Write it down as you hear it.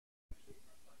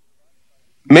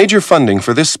Major funding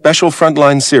for this special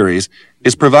Frontline series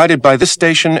is provided by this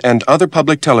station and other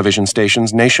public television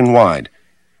stations nationwide.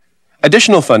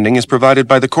 Additional funding is provided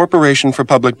by the Corporation for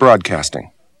Public Broadcasting.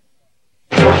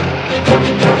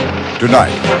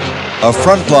 Tonight, a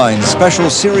Frontline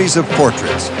special series of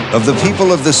portraits of the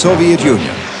people of the Soviet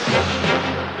Union.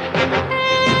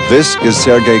 This is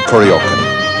Sergei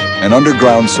Kuryokhin, an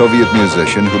underground Soviet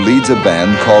musician who leads a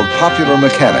band called Popular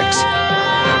Mechanics.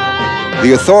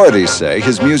 The authorities say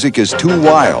his music is too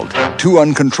wild, too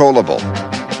uncontrollable.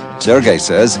 Sergei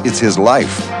says it's his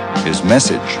life, his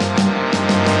message.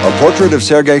 A portrait of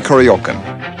Sergei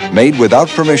Kuryokhin, made without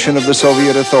permission of the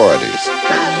Soviet authorities.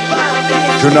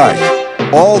 Tonight,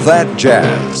 all that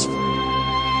jazz.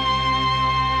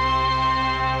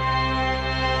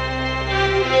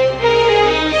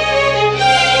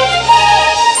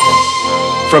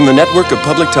 From the network of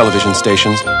public television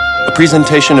stations, a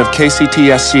presentation of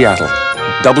KCTS Seattle,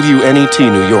 WNET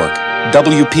New York,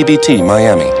 WPBT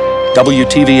Miami,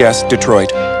 WTVS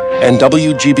Detroit, and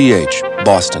WGBH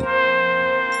Boston.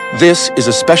 This is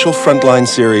a special Frontline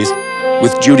series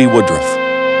with Judy Woodruff.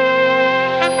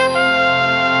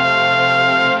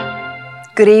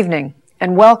 Good evening,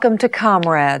 and welcome to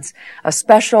Comrades, a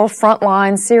special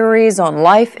Frontline series on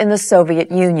life in the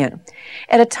Soviet Union.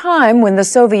 At a time when the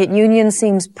Soviet Union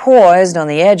seems poised on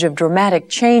the edge of dramatic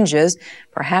changes,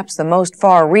 perhaps the most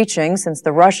far-reaching since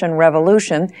the Russian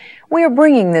Revolution, we are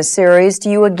bringing this series to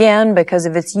you again because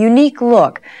of its unique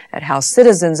look at how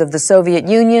citizens of the Soviet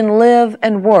Union live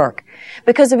and work,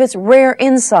 because of its rare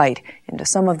insight into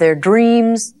some of their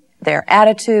dreams, their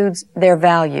attitudes, their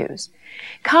values.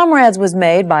 Comrades was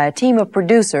made by a team of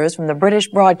producers from the British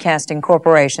Broadcasting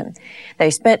Corporation. They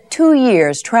spent 2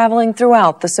 years traveling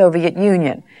throughout the Soviet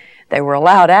Union. They were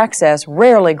allowed access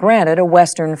rarely granted a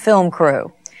Western film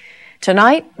crew.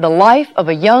 Tonight, the life of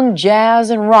a young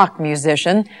jazz and rock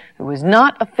musician who is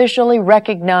not officially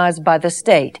recognized by the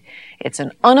state. It's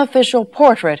an unofficial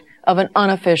portrait of an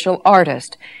unofficial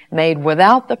artist, made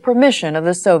without the permission of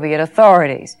the Soviet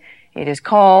authorities. It is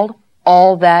called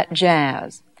All That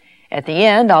Jazz. At the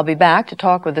end, I'll be back to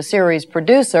talk with the series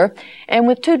producer and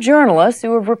with 2 journalists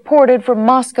who have reported from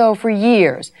Moscow for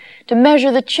years to measure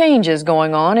the changes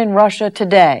going on in Russia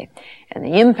today and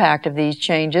the impact of these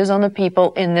changes on the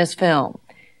people in this film.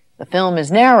 The film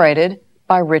is narrated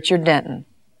by Richard Denton.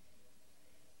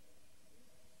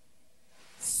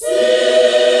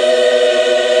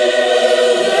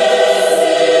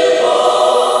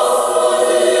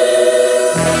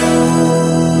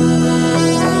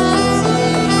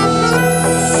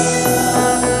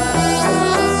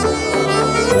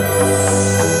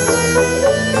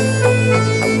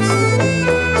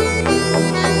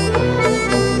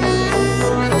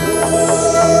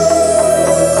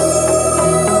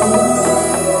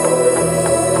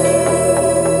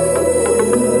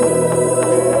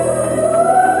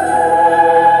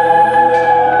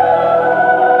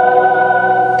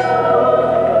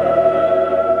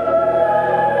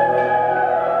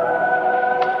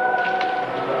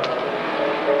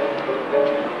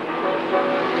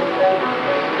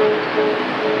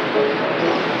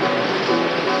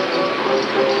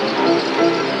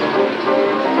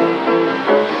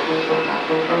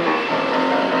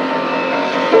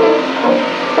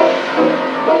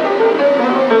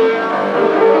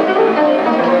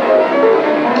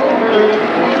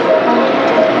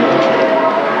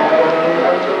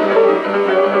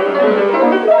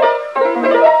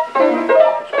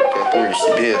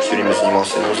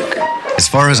 As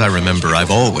far as I remember, I've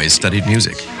always studied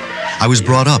music. I was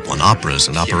brought up on operas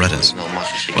and operettas.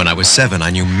 When I was 7, I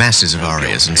knew masses of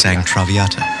arias and sang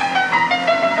Traviata.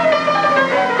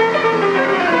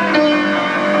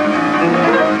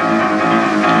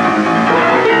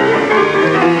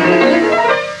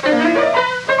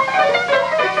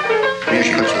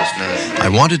 I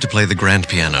wanted to play the grand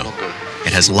piano.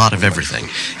 It has a lot of everything.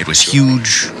 It was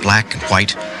huge, black and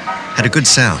white, had a good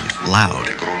sound, loud,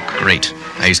 great.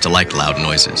 I used to like loud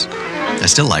noises. I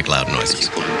still like loud noises.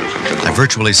 I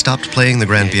virtually stopped playing the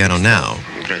grand piano now,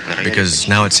 because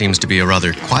now it seems to be a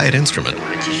rather quiet instrument.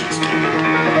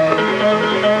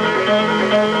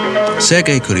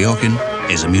 Sergei Kuryokhin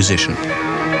is a musician,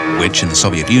 which in the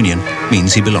Soviet Union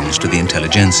means he belongs to the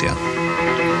intelligentsia.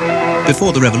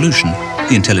 Before the revolution,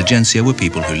 the intelligentsia were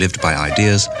people who lived by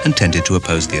ideas and tended to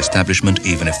oppose the establishment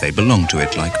even if they belonged to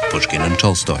it, like Pushkin and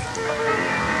Tolstoy.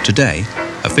 Today,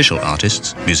 official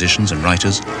artists, musicians and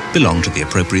writers belong to the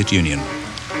appropriate union.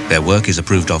 Their work is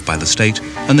approved of by the state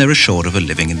and they're assured of a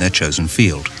living in their chosen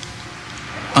field.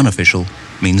 Unofficial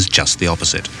means just the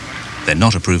opposite. They're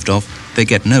not approved of, they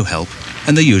get no help,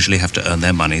 and they usually have to earn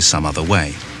their money some other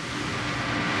way.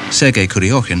 Sergei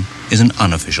Kuryokhin is an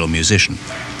unofficial musician.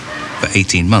 For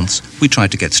 18 months, we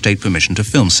tried to get state permission to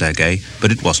film Sergei,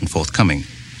 but it wasn't forthcoming.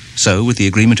 So, with the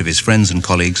agreement of his friends and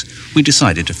colleagues, we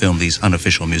decided to film these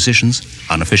unofficial musicians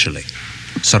unofficially,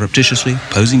 surreptitiously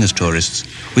posing as tourists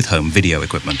with home video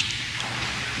equipment.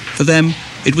 For them,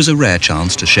 it was a rare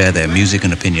chance to share their music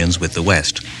and opinions with the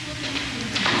West.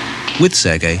 With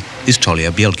Sergei is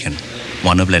Tolya Bielkin,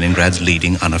 one of Leningrad's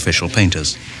leading unofficial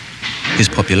painters. His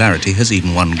popularity has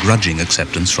even won grudging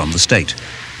acceptance from the state,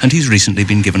 and he's recently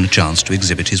been given a chance to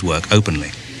exhibit his work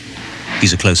openly.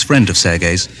 He's a close friend of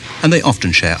Sergei's, and they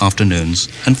often share afternoons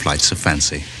and flights of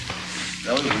fancy.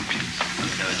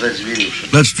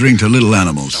 Let's drink to little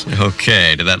animals.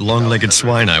 Okay, to that long-legged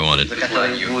swine I wanted.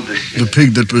 The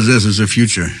pig that possesses a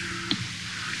future.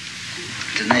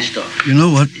 You know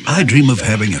what? I dream of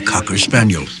having a cocker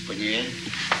spaniel.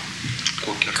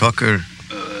 Cocker?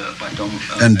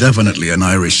 And definitely an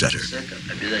Irish setter.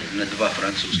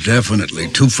 Definitely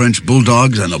 2 French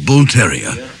bulldogs and a bull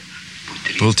terrier.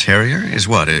 Bull terrier is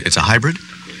what? It's a hybrid?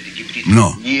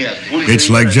 No. It's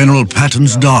like General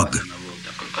Patton's dog.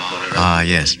 Ah,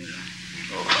 yes.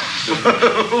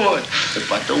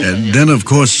 And then, of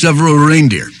course, several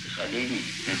reindeer.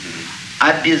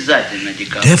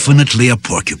 Definitely a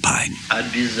porcupine.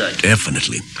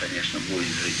 Definitely.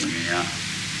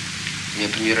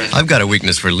 I've got a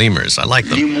weakness for lemurs. I like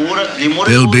them.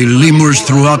 There'll be lemurs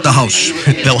throughout the house.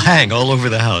 They'll hang all over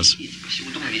the house.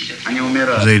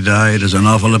 They die. There's an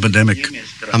awful epidemic.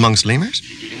 Amongst lemurs?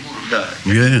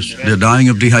 Yes, they're dying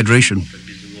of dehydration.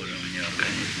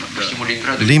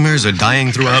 Lemurs are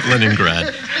dying throughout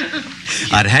Leningrad.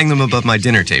 I'd hang them above my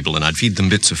dinner table and I'd feed them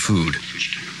bits of food.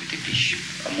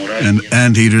 And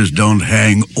anteaters don't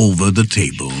hang over the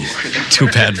table. Too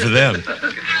bad for them.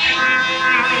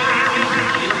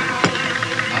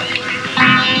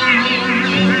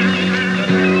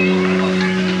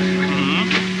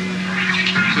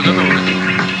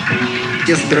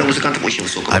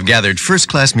 I've gathered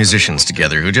first-class musicians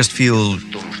together who just feel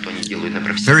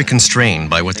very constrained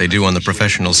by what they do on the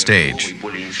professional stage.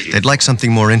 They'd like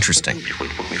something more interesting.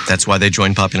 That's why they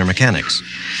joined Popular Mechanics.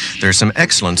 There are some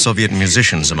excellent Soviet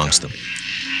musicians amongst them.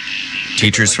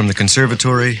 Teachers from the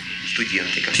conservatory,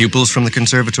 pupils from the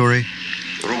conservatory,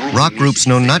 rock groups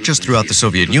known not just throughout the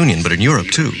Soviet Union, but in Europe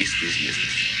too.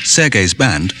 Sergei's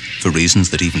band, for reasons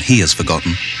that even he has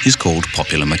forgotten, is called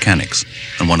Popular Mechanics,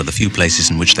 and one of the few places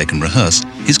in which they can rehearse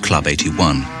is Club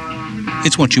 81.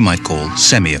 It's what you might call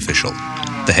semi-official,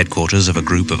 the headquarters of a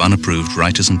group of unapproved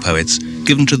writers and poets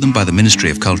given to them by the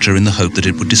Ministry of Culture in the hope that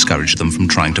it would discourage them from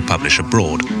trying to publish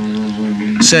abroad.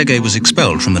 Sergei was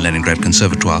expelled from the Leningrad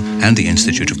Conservatoire and the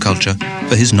Institute of Culture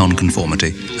for his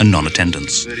non-conformity and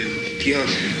non-attendance.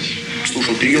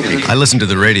 I listened to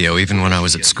the radio even when I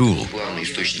was at school.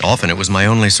 Often it was my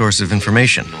only source of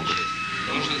information.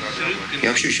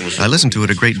 I listened to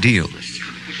it a great deal.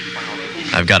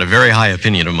 I've got a very high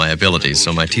opinion of my abilities,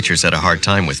 so my teachers had a hard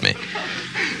time with me.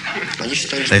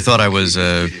 They thought I was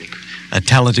a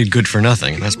talented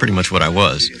good-for-nothing. That's pretty much what I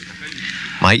was.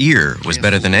 My ear was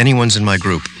better than anyone's in my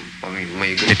group.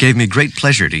 It gave me great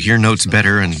pleasure to hear notes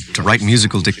better and to write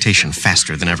musical dictation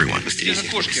faster than everyone.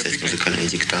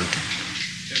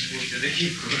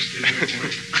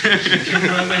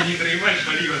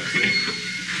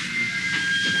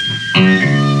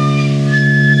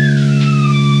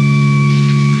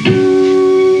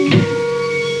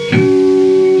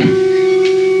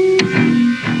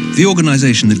 The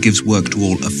organization that gives work to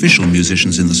all official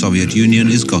musicians in the Soviet Union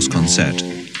is Goskoncert.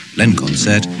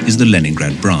 Lenkoncert is the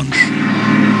Leningrad branch.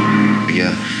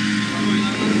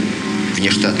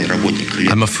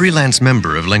 I'm a freelance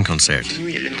member of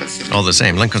Lenkoncert. All the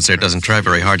same, Lenkoncert doesn't try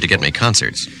very hard to get me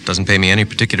concerts, doesn't pay me any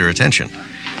particular attention.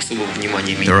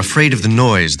 They're afraid of the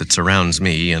noise that surrounds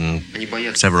me and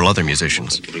several other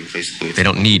musicians. They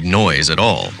don't need noise at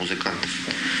all.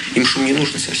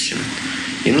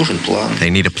 They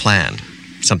need a plan,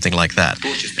 something like that.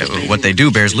 What they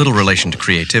do bears little relation to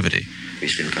creativity.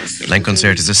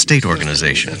 Lenkoncert is a state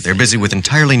organization. They're busy with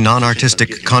entirely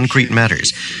non-artistic, concrete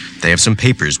matters. They have some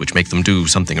papers which make them do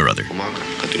something or other.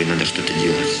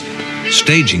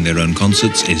 Staging their own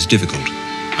concerts is difficult.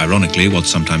 Ironically, what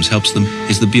sometimes helps them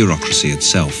is the bureaucracy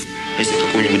itself.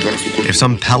 If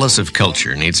some palace of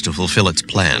culture needs to fulfill its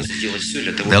plan,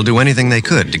 they'll do anything they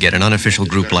could to get an unofficial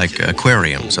group like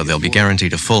Aquarium, so they'll be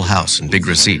guaranteed a full house and big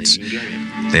receipts.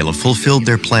 They'll have fulfilled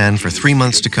their plan for 3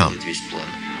 months to come.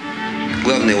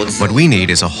 What we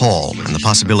need is a hall and the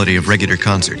possibility of regular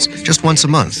concerts, just once a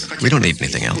month. We don't need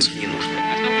anything else.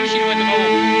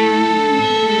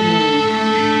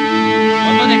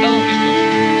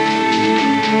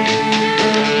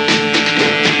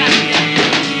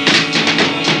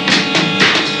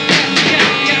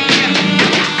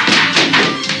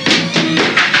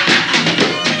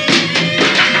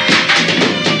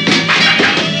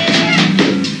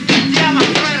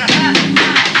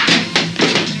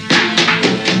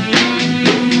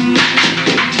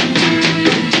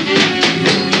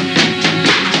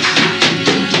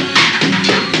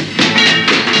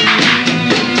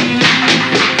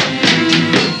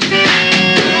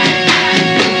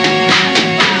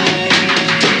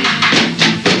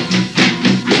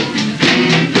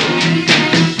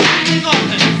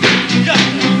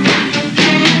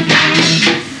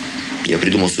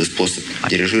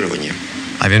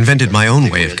 I've invented my own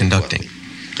way of conducting.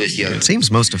 It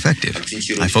seems most effective.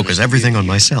 I focus everything on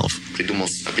myself.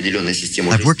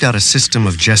 I've worked out a system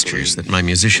of gestures that my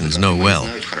musicians know well,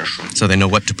 so they know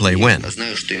what to play when.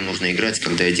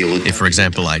 If, for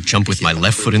example, I jump with my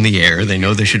left foot in the air, they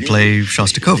know they should play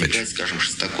Shostakovich.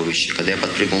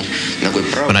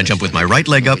 When I jump with my right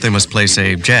leg up, they must play,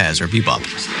 say, jazz or bebop.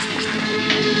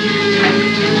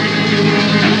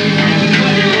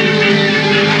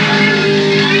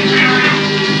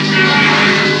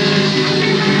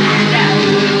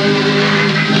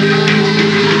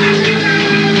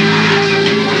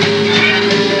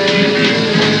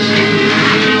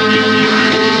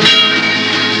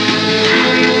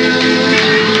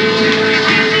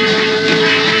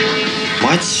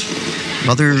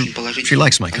 Mother, she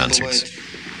likes my concerts.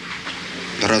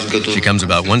 She comes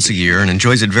about once a year and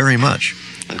enjoys it very much.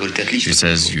 She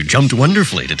says, "You jumped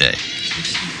wonderfully today."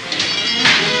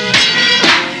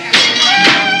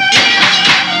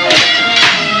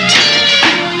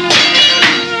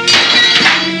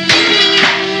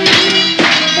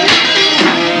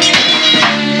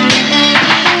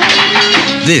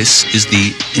 This is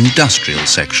the industrial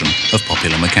section of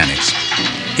Popular Mechanics.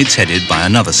 It's headed by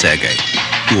another Sergei,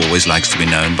 who always likes to be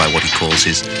known by what he calls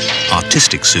his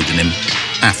artistic pseudonym,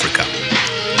 Africa.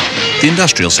 The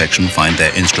industrial section find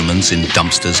their instruments in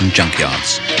dumpsters and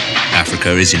junkyards.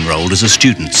 Africa is enrolled as a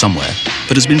student somewhere,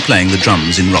 but has been playing the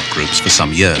drums in rock groups for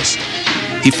some years.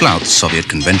 He flouts Soviet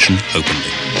convention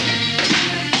openly.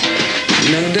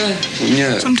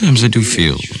 Sometimes I do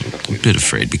feel a bit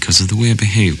afraid because of the way I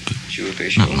behave, but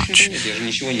not much.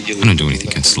 I don't do anything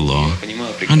against the law.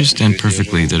 I understand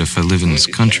perfectly that if I live in this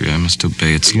country, I must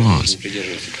obey its laws.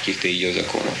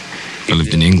 If I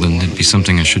lived in England, there'd be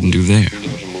something I shouldn't do there.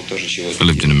 If I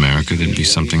lived in America, there'd be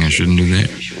something I shouldn't do there.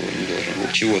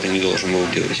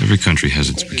 Every country has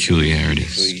its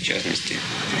peculiarities.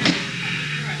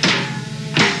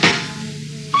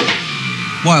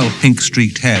 While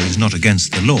pink-streaked hair is not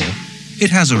against the law, it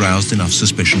has aroused enough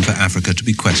suspicion for Africa to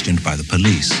be questioned by the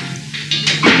police.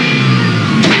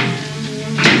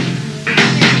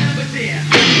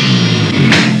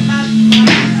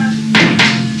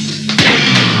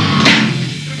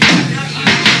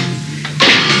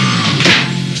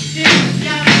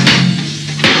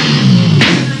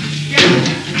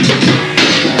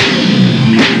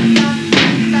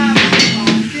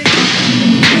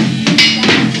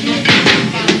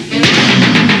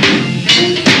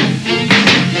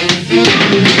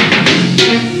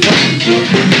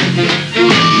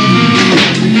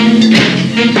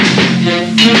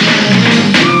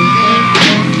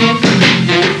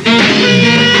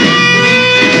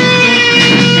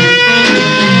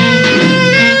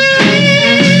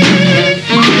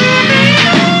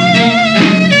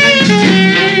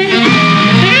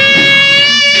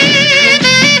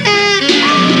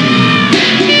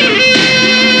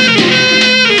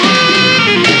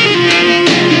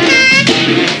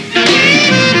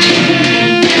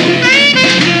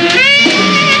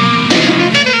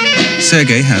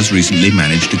 Sergei has recently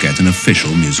managed to get an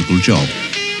official musical job.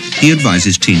 He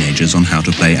advises teenagers on how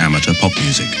to play amateur pop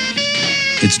music.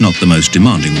 It's not the most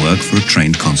demanding work for a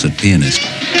trained concert pianist.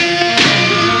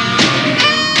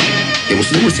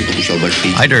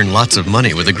 I'd earn lots of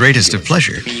money with the greatest of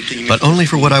pleasure, but only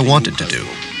for what I wanted to do.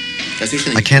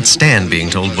 I can't stand being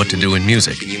told what to do in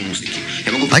music.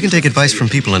 I can take advice from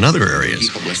people in other areas,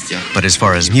 but as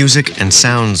far as music and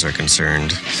sounds are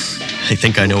concerned, I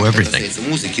think I know everything.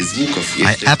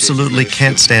 I absolutely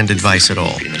can't stand advice at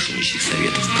all.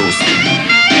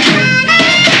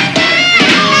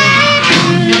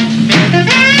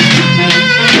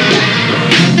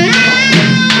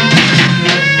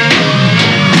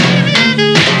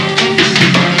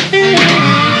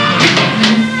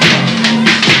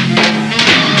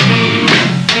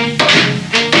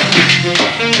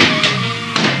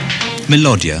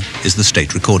 Melodia is the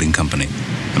state recording company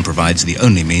and provides the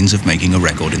only means of making a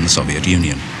record in the Soviet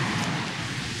Union.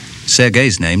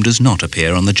 Sergei's name does not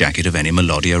appear on the jacket of any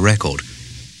Melodia record.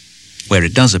 Where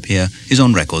it does appear is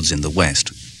on records in the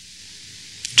West.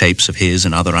 Tapes of his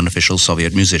and other unofficial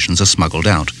Soviet musicians are smuggled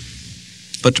out.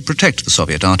 But to protect the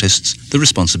Soviet artists, the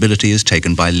responsibility is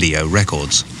taken by Leo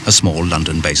Records, a small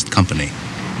London-based company.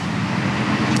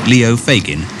 Leo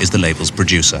Fagin is the label's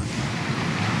producer.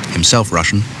 Himself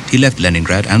Russian, he left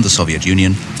Leningrad and the Soviet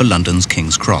Union for London's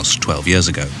King's Cross 12 years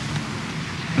ago.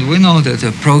 We know that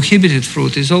a prohibited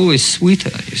fruit is always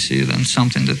sweeter, you see, than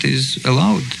something that is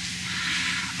allowed.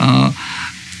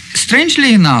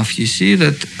 Strangely enough, you see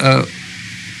that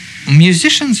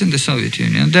musicians in the Soviet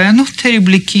Union, they are not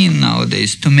terribly keen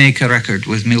nowadays to make a record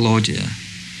with Melodia.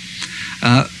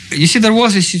 you see, there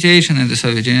was a situation in the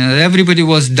Soviet Union that everybody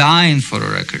was dying for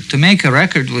a record. To make a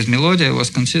record with Melodia was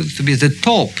considered to be the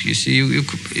top, you see,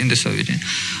 in the Soviet Union.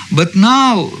 But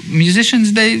now,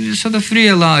 musicians, they sort of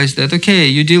realize that, okay,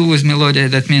 you deal with Melodia,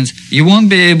 that means you won't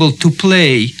be able to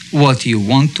play what you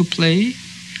want to play.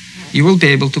 You will be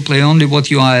able to play only what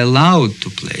you are allowed to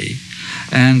play.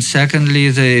 And secondly,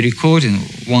 the recording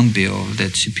won't be of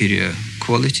that superior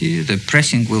quality. The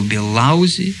pressing will be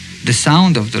lousy. The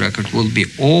sound of the record will be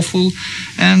awful,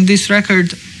 and this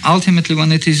record, ultimately,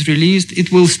 when it is released,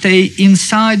 it will stay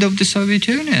inside of the Soviet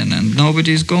Union, and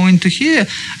nobody is going to hear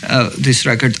this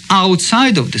record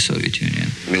outside of the Soviet Union.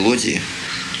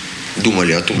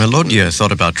 Melodia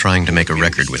thought about trying to make a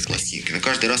record with me,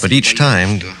 but each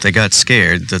time they got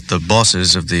scared that the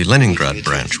bosses of the Leningrad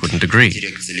branch wouldn't agree. That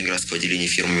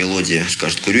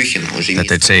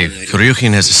they'd say,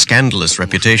 Kuryokhin has a scandalous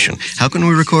reputation. How can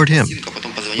we record him?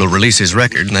 We'll release his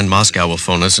record, and then Moscow will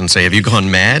phone us and say, have you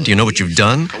gone mad? Do you know what you've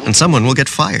done? And someone will get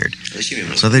fired.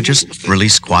 So they just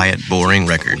release quiet, boring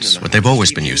records, what they've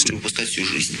always been used to.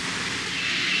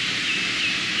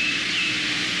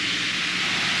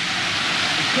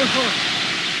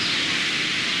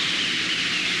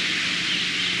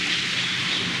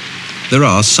 There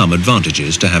are some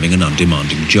advantages to having an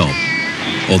undemanding job.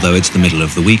 Although it's the middle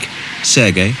of the week,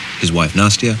 Sergei, his wife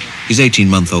Nastya, his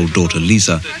 18-month-old daughter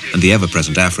Lisa, and the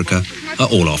ever-present Africa are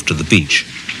all off to the beach.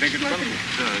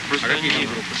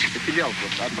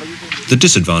 The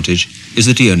disadvantage is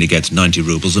that he only gets 90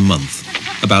 rubles a month,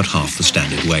 about half the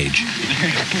standard wage.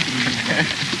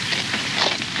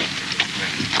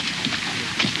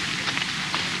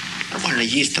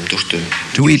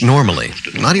 To eat normally,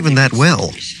 not even that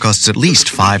well, costs at least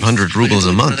 500 rubles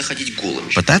a month.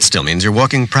 But that still means you're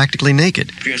walking practically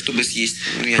naked.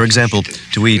 For example,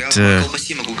 to eat,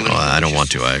 I don't want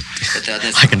to.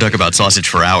 I can talk about sausage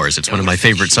for hours. It's one of my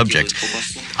favorite subjects.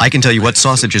 I can tell you what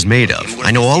sausage is made of.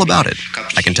 I know all about it.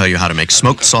 I can tell you how to make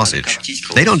smoked sausage.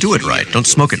 They don't do it right, don't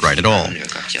smoke it right at all.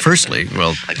 Firstly,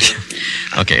 well,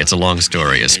 okay, it's a long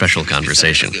story, a special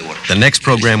conversation. The next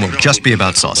program will just be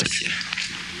about sausage.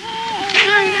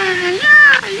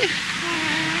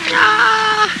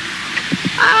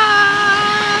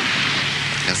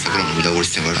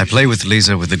 I play with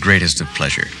Lisa with the greatest of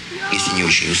pleasure.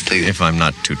 If I'm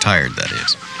not too tired, that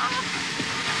is.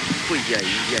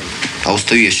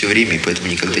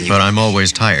 But I'm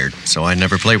always tired, so I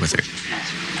never play with her.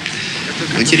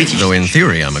 Though in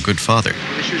theory, I'm a good father.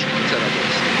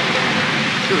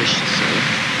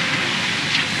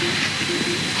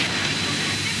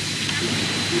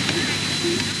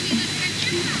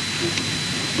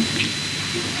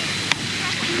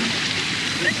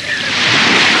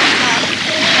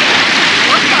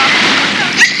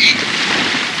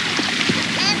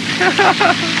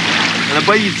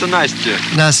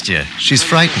 Nastya, she's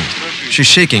frightened. She's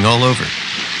shaking all over.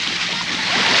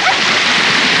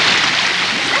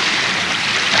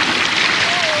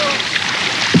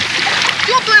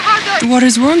 The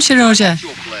water's warm, Serozha.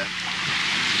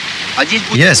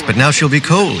 Yes, but now she'll be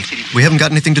cold. We haven't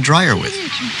got anything to dry her with.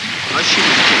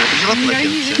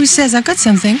 Who says I've got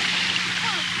something?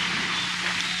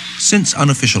 Since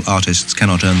unofficial artists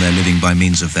cannot earn their living by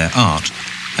means of their art,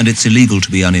 and it's illegal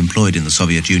to be unemployed in the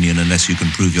Soviet Union unless you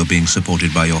can prove you're being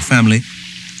supported by your family,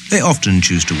 they often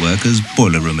choose to work as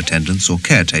boiler room attendants or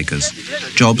caretakers,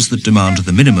 jobs that demand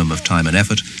the minimum of time and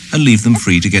effort and leave them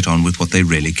free to get on with what they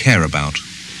really care about.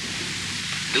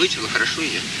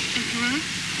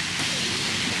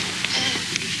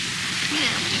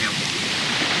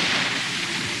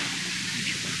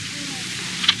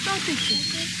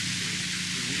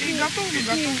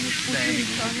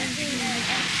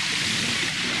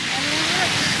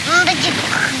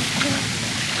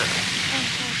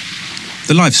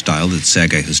 The lifestyle that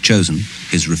Sergei has chosen,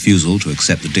 his refusal to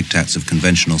accept the diktats of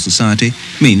conventional society,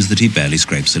 means that he barely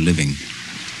scrapes a living.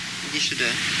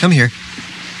 Come here.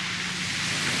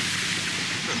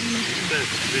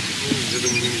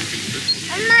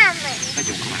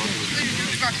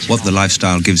 What the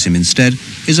lifestyle gives him instead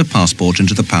is a passport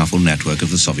into the powerful network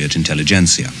of the Soviet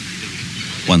intelligentsia.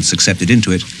 Once accepted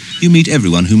into it, you meet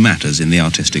everyone who matters in the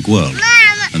artistic world,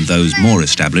 and those more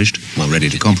established, more ready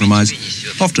to compromise,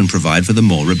 often provide for the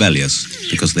more rebellious,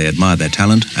 because they admire their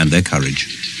talent and their courage.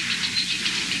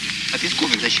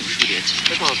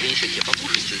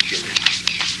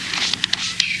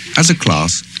 As a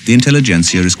class, the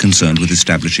intelligentsia is concerned with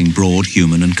establishing broad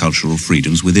human and cultural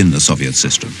freedoms within the Soviet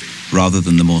system, rather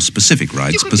than the more specific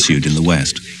rights pursued in the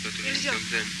West.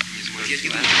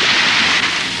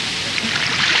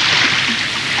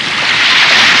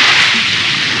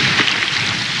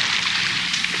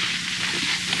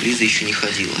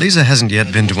 Lisa hasn't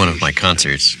yet been to one of my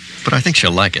concerts, but I think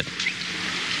she'll like it.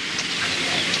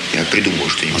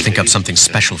 I'll think up something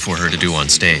special for her to do on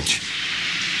stage.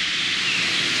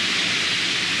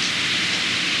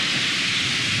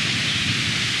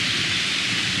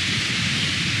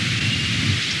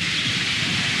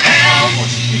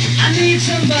 I need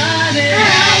somebody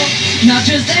help, not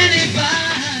just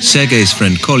anybody. Sergei's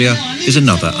friend Kolya is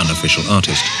another unofficial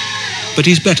artist, but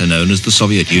he's better known as the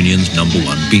Soviet Union's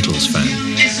 #1 Beatles fan.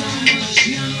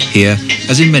 Here,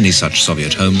 as in many such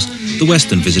Soviet homes, the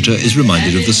Western visitor is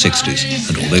reminded of the 60s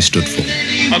and all they stood for.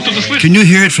 Can you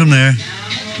hear it from there?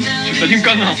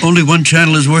 Only one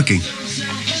channel is working.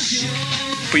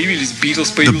 The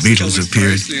Beatles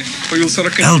appeared.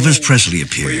 Elvis Presley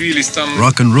appeared.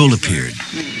 Rock and roll appeared.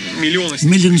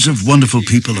 Millions of wonderful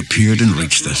people appeared and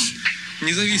reached us.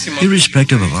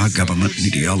 Irrespective of our government and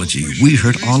ideology, we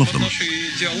heard all of them.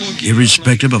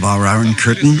 Irrespective of our Iron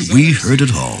Curtain, we heard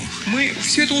it all.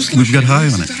 We've got high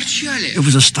on it. It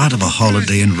was the start of a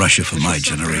holiday in Russia for my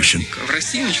generation.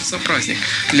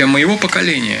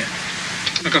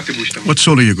 What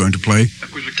solo are you going to play?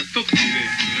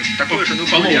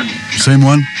 Same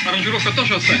one?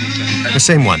 The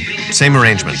same one, same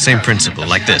arrangement, same principle,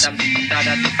 like this.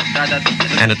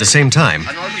 And at the same time,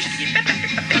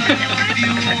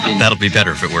 that'll be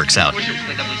better if it works out.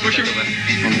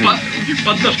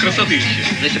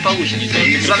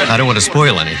 I don't want to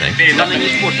spoil anything.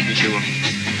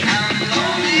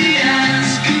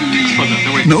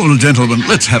 No, gentlemen,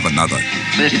 let's have another.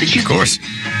 Of course.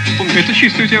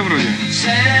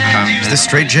 Is this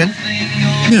straight gin?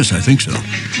 Yes, I think so.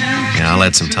 Yeah, I'll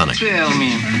add some tonic.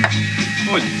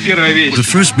 The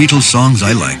first Beatles songs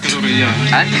I liked.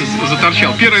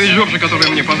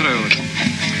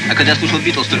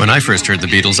 When I first heard the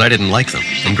Beatles, I didn't like them,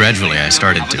 and gradually I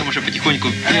started to.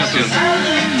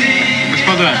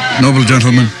 Noble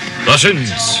gentlemen,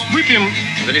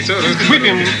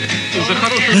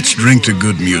 let's drink to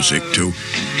good music, to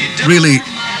really,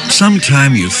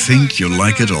 sometime you think you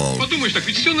like it all.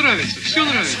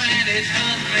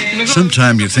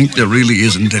 Sometime you think there really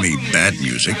isn't any bad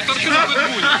music.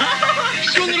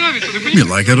 You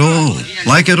like it all.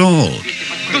 Like it all.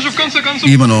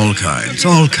 Even all kinds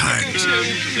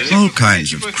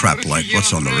of crap like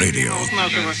what's on the radio.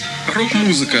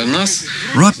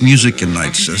 Rock music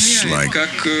unites us like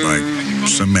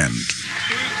cement.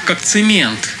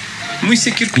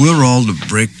 We're all the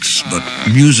bricks, but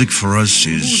music for us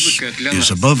is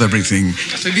above everything.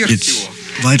 It's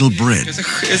vital bread.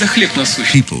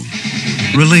 People,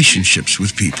 relationships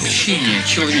with people,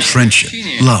 friendship,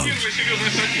 love,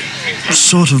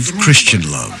 sort of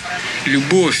Christian love,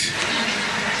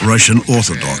 Russian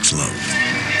Orthodox love.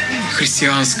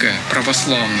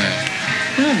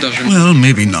 Well,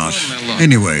 maybe not.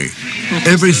 Anyway,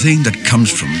 everything that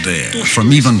comes from there,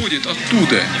 from even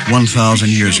 1,000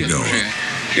 years ago,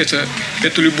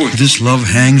 this love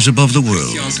hangs above the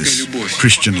world, this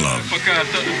Christian love.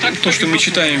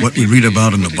 What we read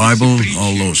about in the Bible,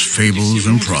 all those fables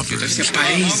and proverbs.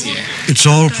 It's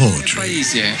all poetry.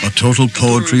 A total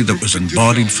poetry that was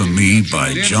embodied for me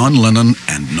by John Lennon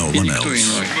and no one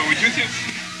else.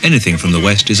 Anything from the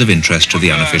West is of interest to the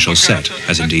unofficial set,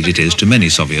 as indeed it is to many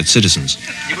Soviet citizens.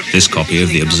 This copy of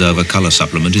the Observer Color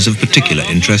Supplement is of particular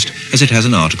interest, as it has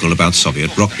an article about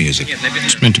Soviet rock music.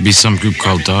 It's meant to be some group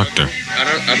called Doctor.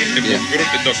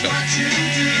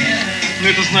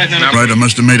 Ryder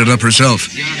must have made it up herself.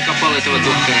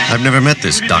 I've never met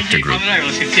this Doctor group.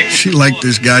 She liked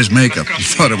this guy's makeup and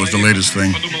thought it was the latest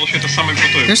thing.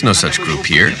 There's no such group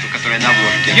here.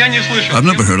 I've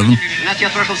never heard of them.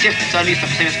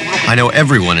 I know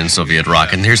everyone in Soviet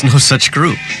rock, and there's no such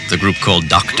group. The group called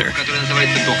Doctor.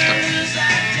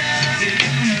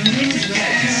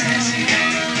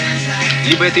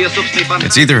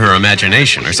 It's either her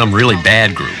imagination or some really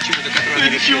bad group.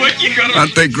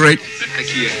 Aren't they great?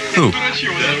 Who?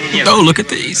 Oh, look at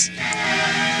these.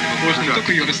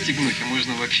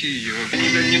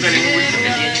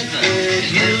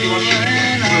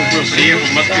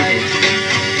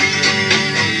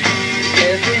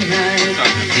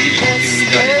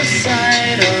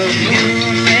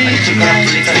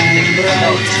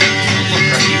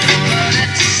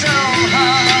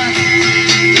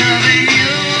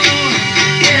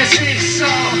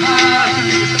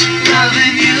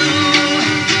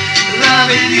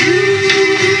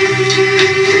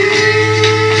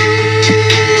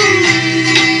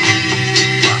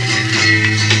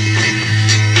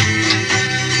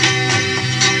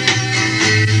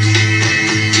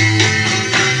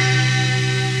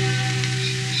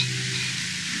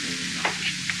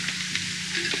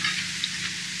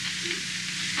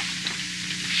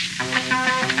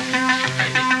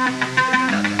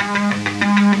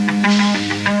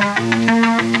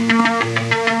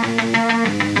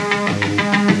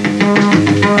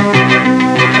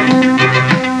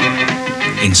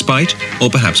 Despite, or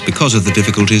perhaps because of the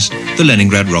difficulties, the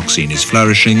Leningrad rock scene is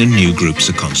flourishing and new groups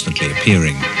are constantly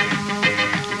appearing.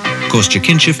 Kostya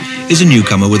Kinchev is a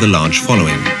newcomer with a large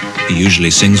following. He usually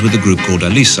sings with a group called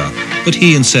Alisa, but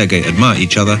he and Sergei admire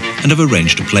each other and have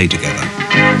arranged to play together.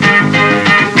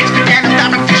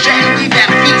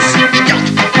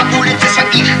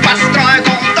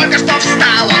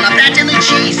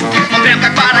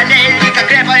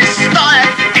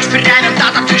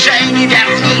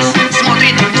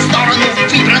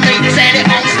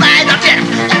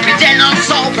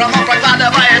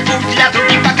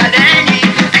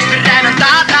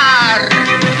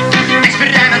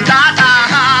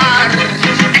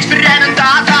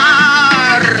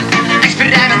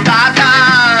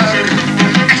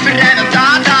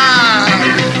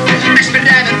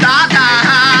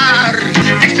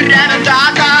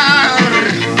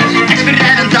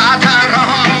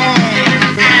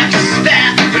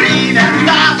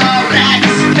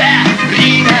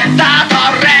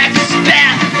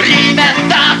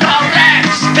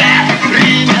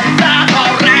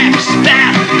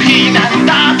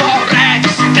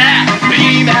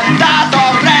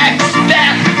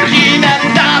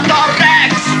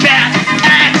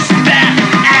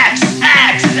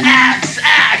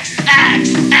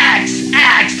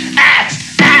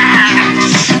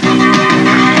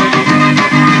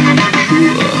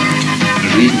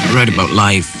 I write about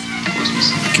life,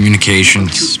 communication,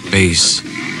 space.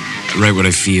 I write what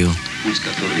I feel.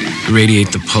 I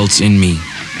radiate the pulse in me.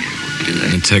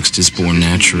 And the text is born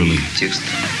naturally.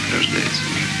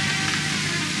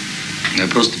 I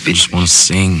just want to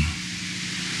sing,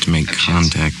 to make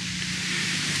contact,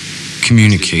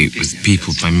 communicate with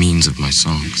people by means of my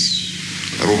songs.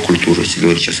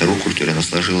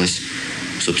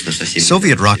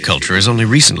 Soviet rock culture has only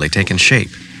recently taken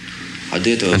shape.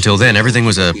 Until then, everything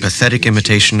was a pathetic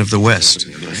imitation of the West.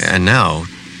 And now,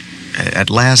 at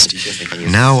last,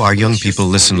 now our young people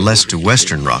listen less to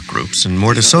Western rock groups and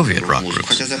more to Soviet rock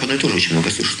groups.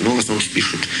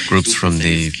 Groups from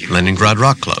the Leningrad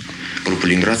Rock Club,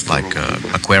 like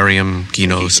Aquarium,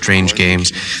 Kino, Strange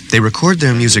Games. They record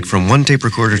their music from one tape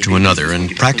recorder to another,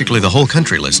 and practically the whole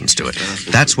country listens to it.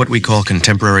 That's what we call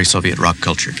contemporary Soviet rock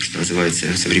culture. Of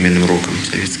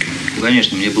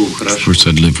course,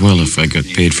 I'd live well if I got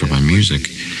paid for my music.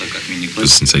 But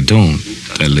since I don't,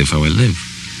 I live how I live.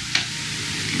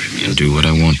 I do what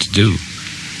I want to do.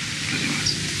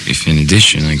 If in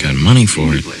addition I got money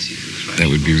for it, that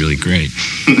would be really great.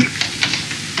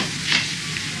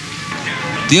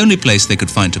 The only place they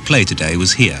could find to play today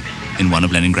was here, in one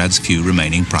of Leningrad's few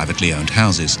remaining privately owned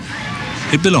houses.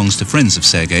 It belongs to friends of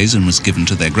Sergei's and was given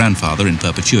to their grandfather in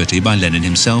perpetuity by Lenin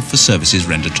himself for services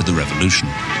rendered to the revolution.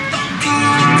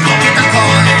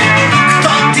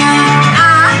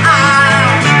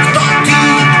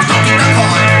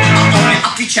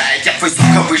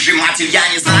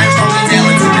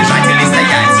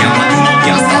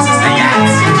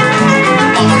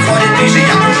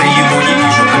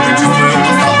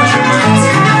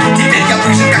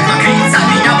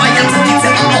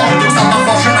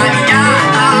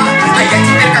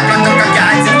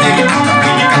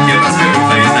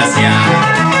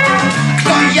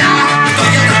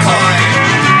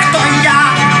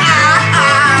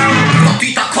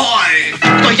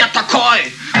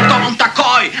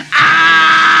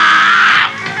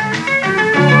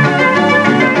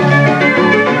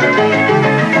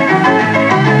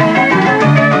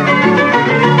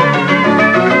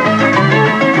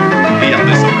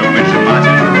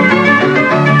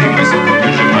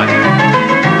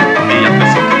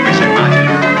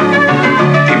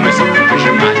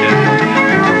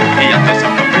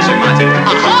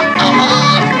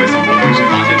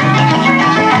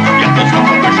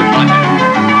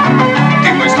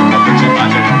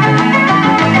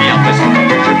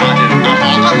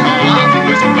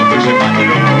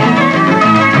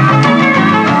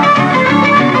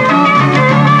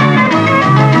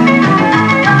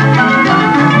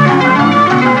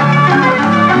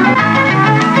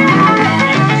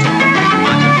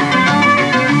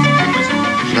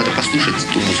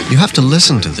 You have to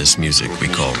listen to this music we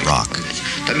call rock.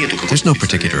 There's no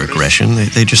particular aggression.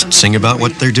 They just sing about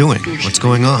what they're doing, what's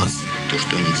going on.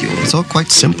 It's all quite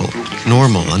simple,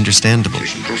 normal, understandable.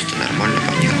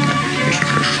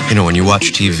 You know, when you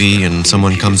watch TV and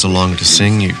someone comes along to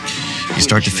sing, you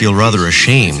start to feel rather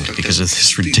ashamed because of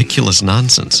this ridiculous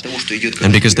nonsense.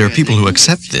 And because there are people who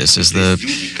accept this as the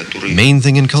main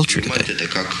thing in culture today.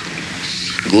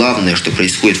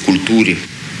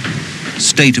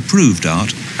 State-approved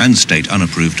art and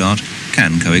state-unapproved art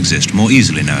can coexist more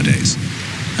easily nowadays.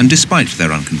 And despite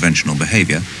their unconventional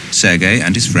behavior, Sergei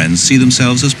and his friends see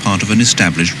themselves as part of an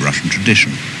established Russian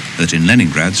tradition that in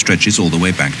Leningrad stretches all the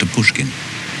way back to Pushkin.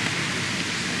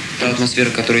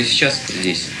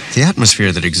 The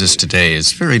atmosphere that exists today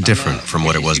is very different from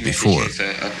what it was before.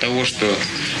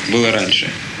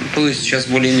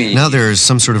 Now there is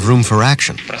some sort of room for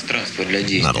action.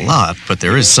 Not a lot, but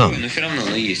there is some.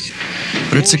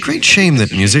 But it's a great shame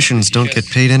that musicians don't get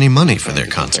paid any money for their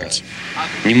concerts.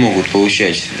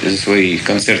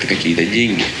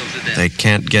 They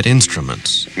can't get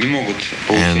instruments,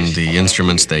 and the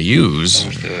instruments they use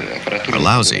are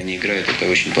lousy.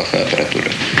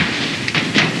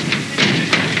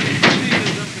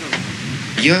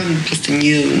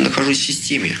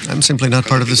 I'm simply not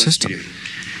part of the system.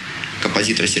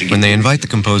 When they invite the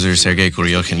composer Sergei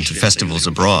Kuryokhin to festivals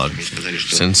abroad,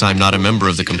 since I'm not a member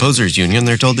of the Composers Union,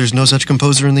 they're told there's no such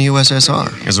composer in the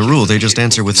USSR. As a rule, they just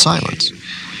answer with silence.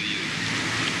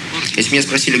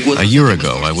 A year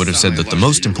ago, I would have said that the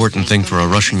most important thing for a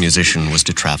Russian musician was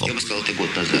to travel.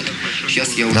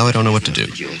 Now I don't know what to do.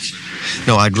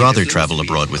 No, I'd rather travel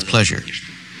abroad with pleasure.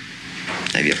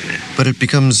 But it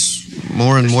becomes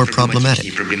more and more problematic.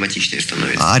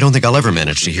 I don't think I'll ever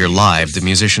manage to hear live the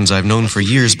musicians I've known for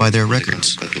years by their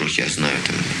records.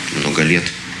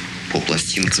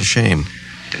 It's a shame.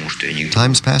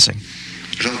 Time's passing.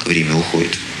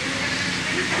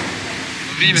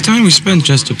 The time we spend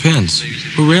just depends.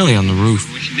 We're rarely on the roof.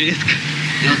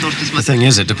 The thing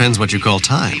is, it depends what you call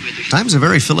time. Time's a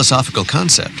very philosophical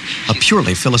concept, a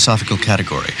purely philosophical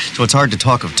category. So it's hard to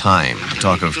talk of time,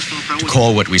 to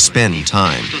call what we spend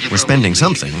time. We're spending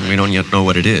something, we don't yet know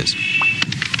what it is.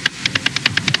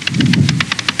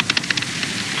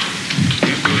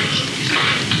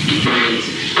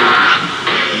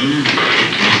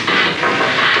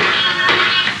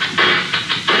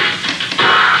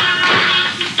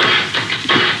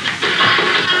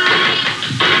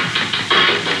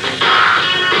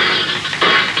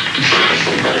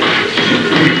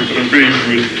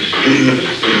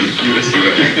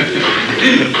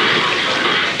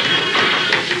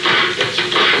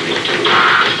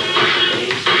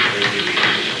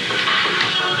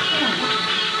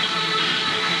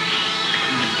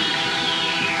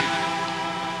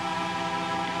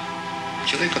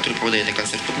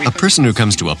 A person who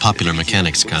comes to a Popular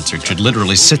Mechanics concert should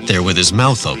literally sit there with his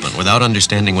mouth open without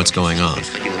understanding what's going on.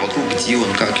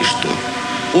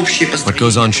 What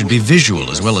goes on should be visual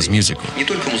as well as musical.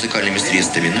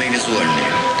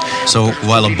 So,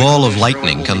 while a ball of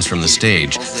lightning comes from the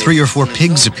stage, 3 or 4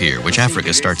 pigs appear, which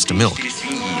Africa starts to milk.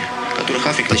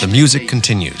 But the music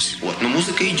continues.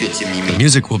 The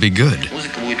music will be good.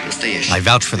 I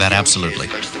vouch for that absolutely.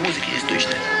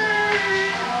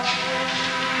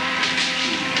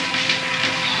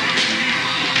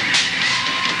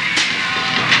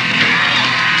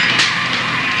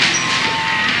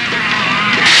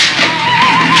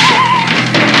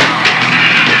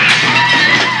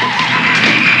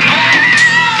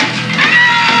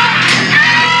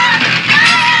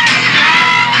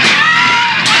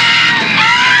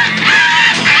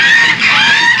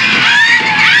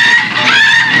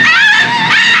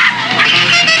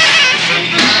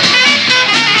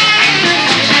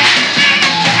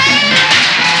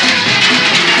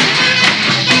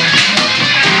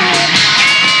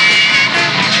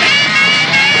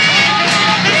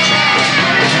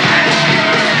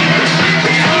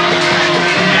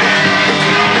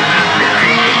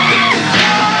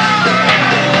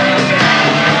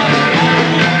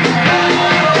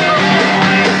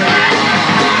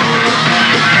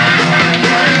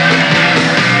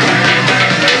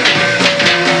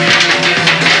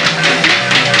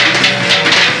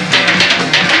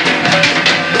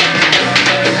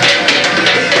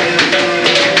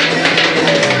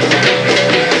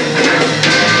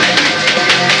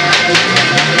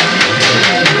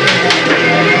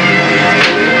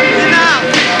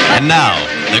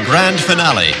 Grand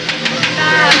finale.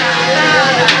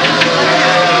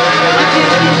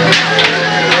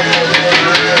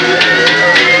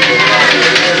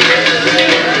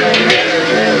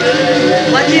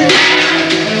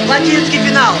 Латинский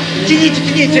финал. Тяните,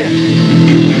 тяните.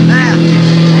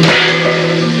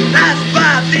 Раз,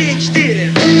 два, три,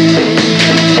 четыре.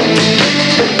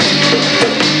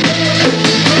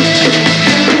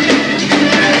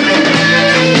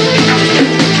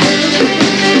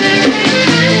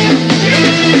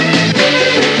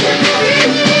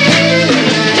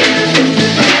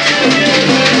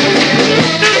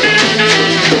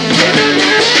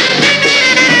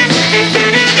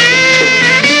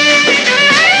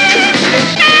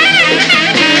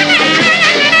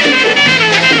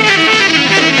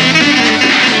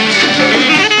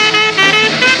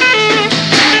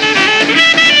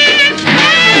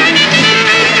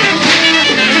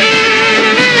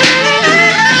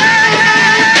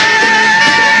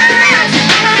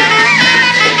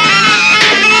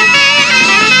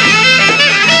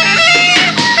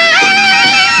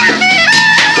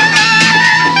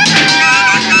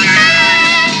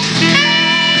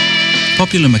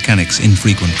 Popular Mechanics'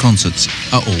 infrequent concerts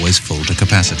are always full to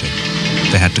capacity.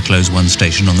 They had to close one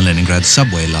station on the Leningrad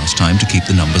subway last time to keep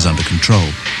the numbers under control.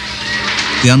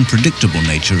 The unpredictable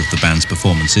nature of the band's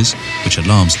performances, which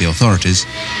alarms the authorities,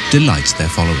 delights their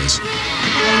followers.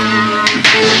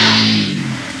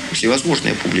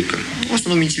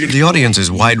 The audience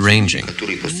is wide-ranging,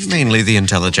 mainly the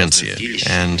intelligentsia,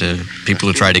 and people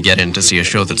who try to get in to see a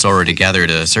show that's already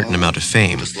gathered a certain amount of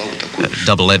fame,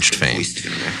 double-edged fame.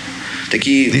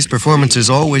 These performances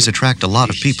always attract a lot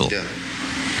of people.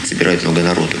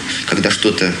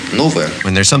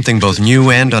 When there's something both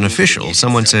new and unofficial,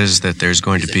 someone says that there's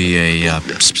going to be a...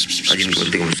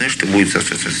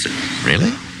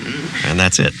 Really? And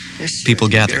that's it. People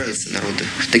gather.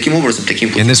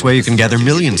 In this way, you can gather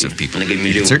millions of people.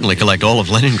 You could certainly collect all of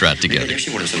Leningrad together.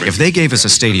 If they gave us a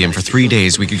stadium for 3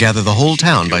 days, we could gather the whole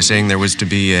town by saying there was to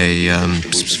be a...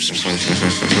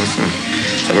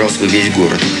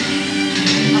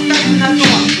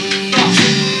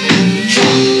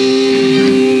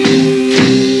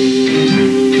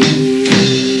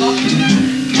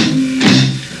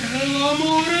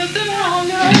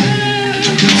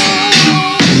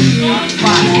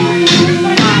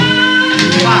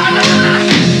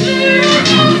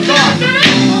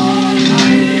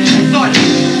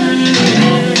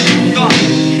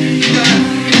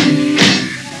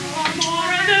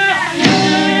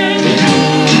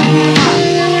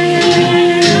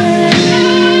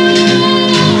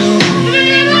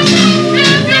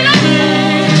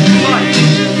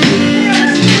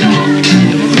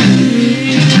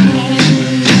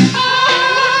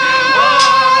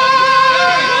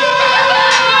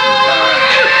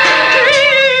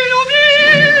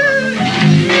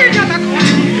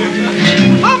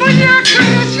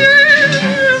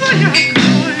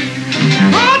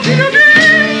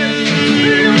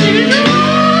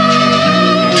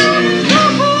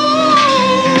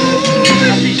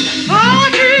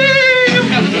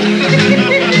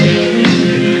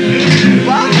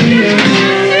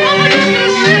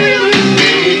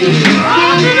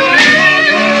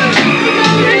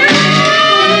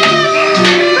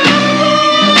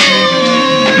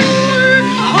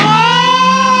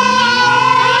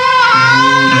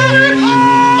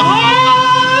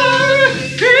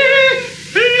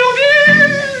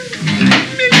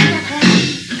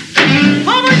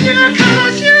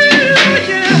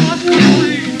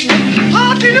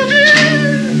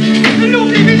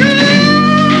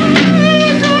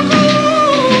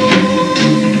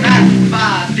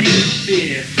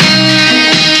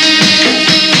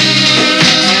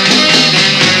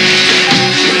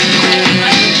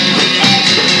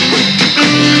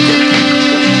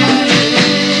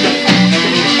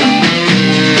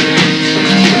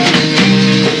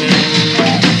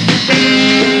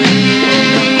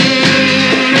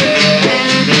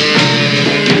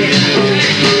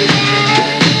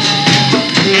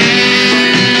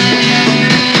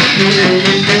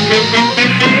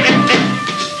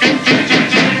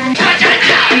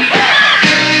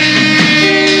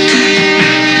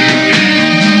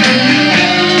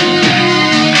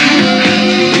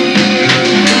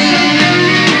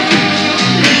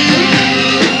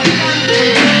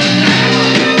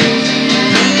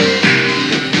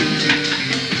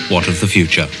 What of the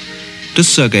future? Does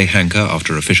Sergei hanker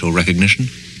after official recognition?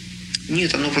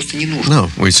 No,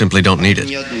 we simply don't need it.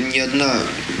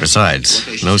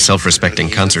 Besides, no self-respecting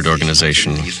concert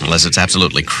organization, unless it's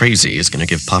absolutely crazy, is going to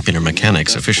give Popular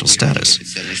Mechanics official status.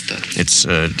 It's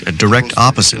a direct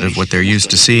opposite of what they're used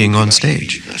to seeing on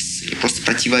stage. I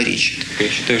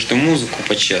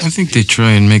think they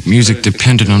try and make music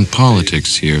dependent on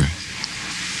politics here.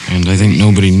 And I think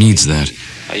nobody needs that.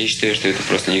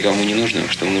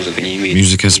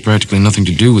 Music has practically nothing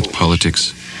to do with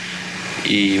politics.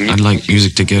 I'd like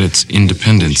music to get its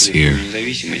independence here.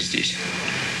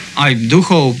 I do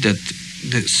hope that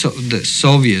the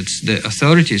Soviets, the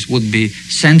authorities, would be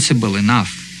sensible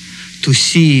enough to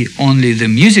see only the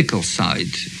musical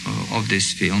side of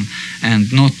this film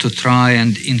and not to try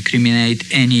and incriminate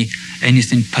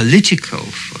anything political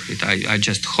for it. I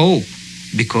just hope,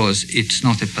 because it's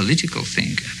not a political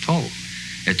thing at all.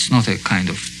 It's not a kind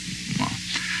of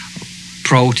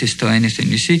protest or anything.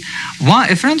 You see,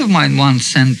 a friend of mine once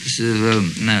said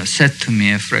to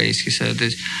me a phrase. He said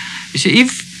that, you see,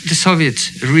 if the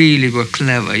Soviets really were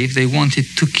clever, if they wanted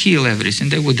to kill everything,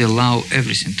 they would allow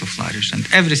everything to flourish, and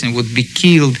everything would be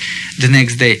killed the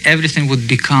next day. Everything would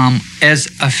become as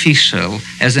official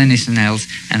as anything else,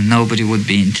 and nobody would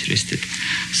be interested.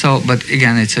 So, but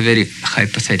again, it's a very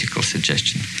hypothetical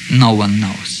suggestion. No one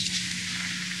knows.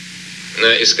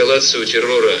 На эскалацию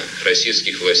террора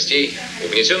российских властей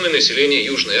угнетенное население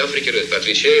Южной Африки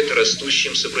отвечает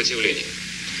растущим сопротивлением.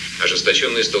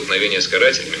 Ожесточенные столкновения с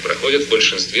карателями проходят в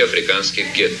большинстве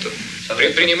африканских гетто.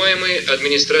 Предпринимаемые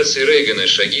администрацией Рейгана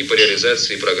шаги по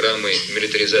реализации программы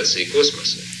милитаризации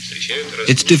космоса встречают...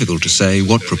 It's difficult to say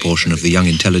what proportion of the young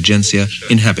intelligentsia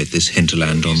inhabit this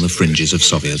hinterland on the fringes of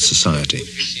Soviet society.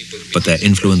 But their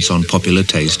influence on popular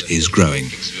taste is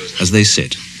growing as they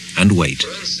sit and wait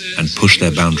and push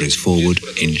their boundaries forward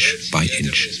inch by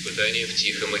inch.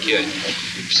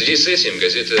 В связи с этим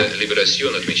газета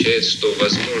 «Либерасьон» отмечает, что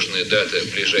возможная дата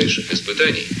ближайших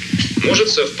испытаний может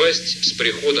совпасть с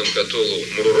приходом к атоллу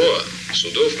Муруроа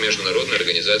судов Международной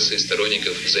организации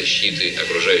сторонников защиты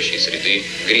окружающей среды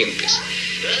 «Гринпис».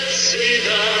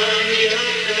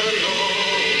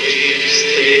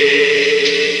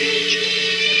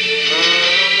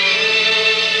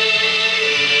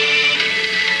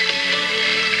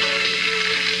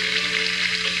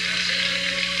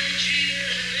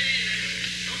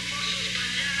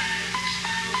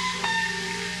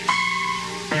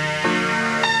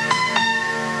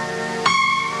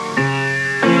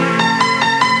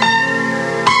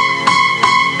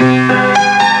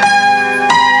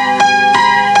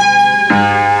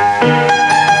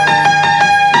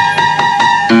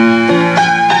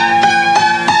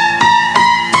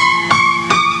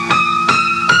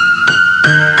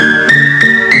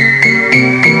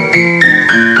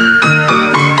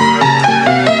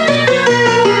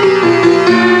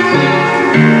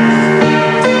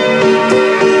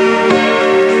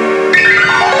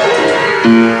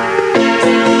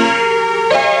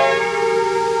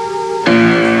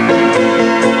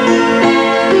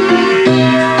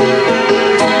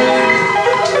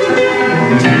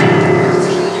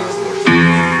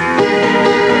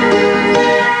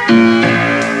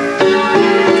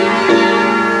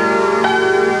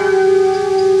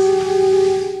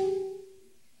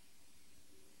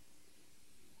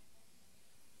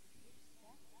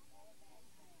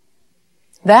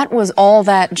 That was All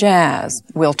That Jazz.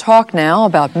 We'll talk now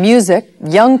about music,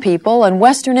 young people, and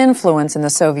Western influence in the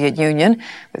Soviet Union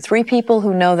with three people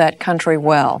who know that country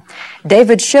well.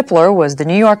 David Shipler was the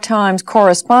New York Times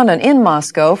correspondent in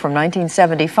Moscow from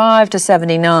 1975 to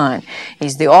 79.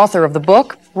 He's the author of the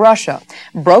book, Russia,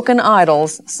 Broken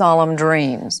Idols, Solemn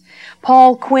Dreams.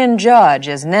 Paul Quinn Judge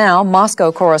is now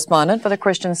Moscow correspondent for the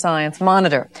Christian Science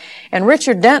Monitor. And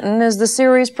Richard Denton is the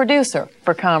series producer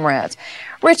for Comrades.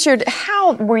 Richard,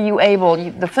 how were you able,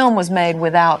 the film was made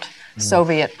without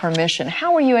Soviet permission.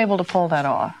 How were you able to pull that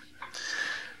off?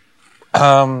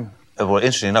 Well,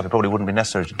 interestingly enough, it probably wouldn't be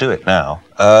necessary to do it now.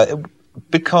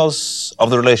 Because of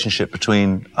the relationship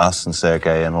between us and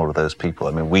Sergei and all of those people.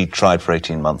 I mean, we tried for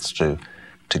 18 months to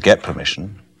get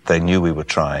permission. They knew we were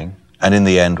trying. And in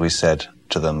the end, we said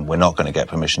to them, we're not going to get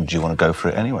permission. Do you want to go for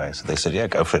it anyway? So they said, yeah,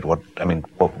 go for it.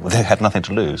 They had nothing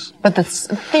to lose. But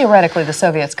theoretically, the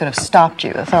Soviets could have stopped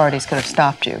you. Authorities could have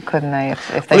stopped you, couldn't they,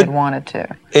 if they had wanted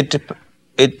to?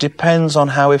 It depends on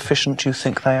how efficient you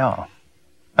think they are.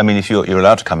 I mean, if you're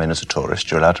allowed to come in as a tourist,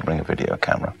 you're allowed to bring a video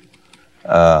camera.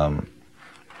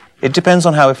 It depends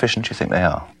on how efficient you think they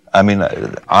are. I mean,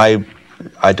 I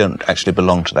don't actually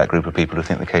belong to that group of people who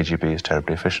think the KGB is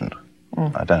terribly efficient.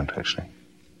 I don't, actually.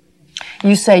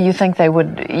 You say you think you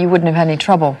wouldn't have had any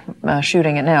trouble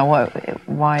shooting it now.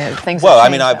 Why things? Well, I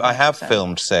mean, I have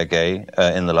filmed Sergei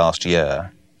in the last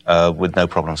year with no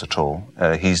problems at all.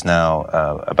 He's now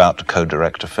about to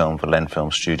co-direct a film for Len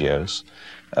Film Studios.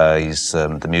 He's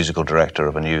the musical director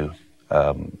of a new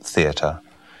theatre.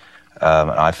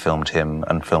 I filmed him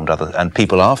and and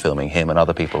people are filming him and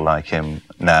other people like him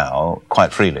now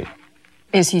quite freely.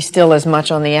 Is he still as much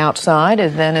on the outside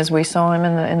as we saw him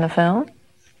in the film?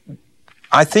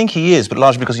 I think he is, but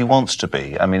largely because he wants to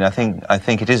be. I mean, I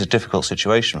think it is a difficult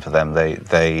situation for them.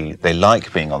 They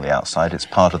like being on the outside. It's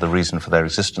part of the reason for their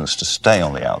existence to stay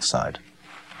on the outside.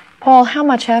 Paul, how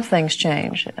much have things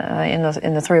changed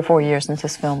in the 3 or 4 years since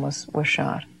this film was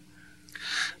shot?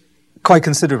 Quite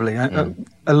considerably.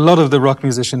 A lot of the rock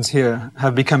musicians here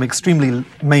have become extremely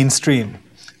mainstream,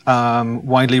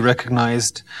 widely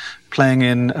recognized, playing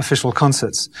in official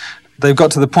concerts. They've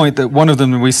got to the point that one of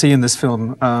them we see in this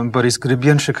film, Boris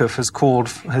Grебyenshikov,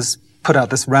 has put out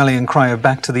this rallying cry of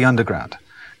back to the underground,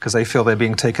 because they feel they're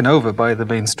being taken over by the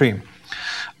mainstream.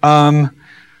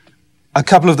 A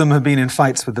couple of them have been in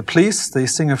fights with the police. The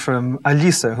singer from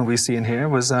Alisa, who we see in here,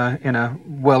 was in a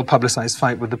well-publicized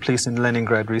fight with the police in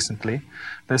Leningrad recently.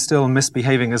 They're still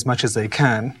misbehaving as much as they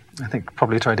can. I think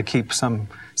probably try to keep some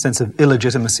sense of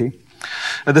illegitimacy.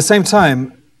 At the same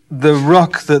time, the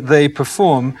rock that they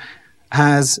perform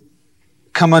has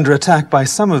come under attack by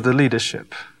some of the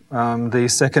leadership. The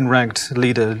second-ranked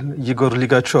leader, Yegor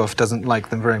Ligachov, doesn't like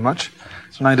them very much.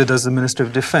 Neither does the Minister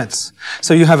of Defense.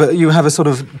 So you have a sort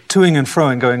of toing and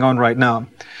froing going on right now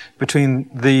between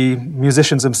the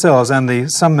musicians themselves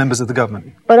and some members of the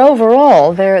government. But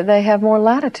overall, they have more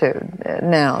latitude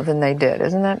now than they did.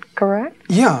 Isn't that correct?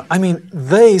 Yeah, I mean,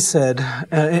 they said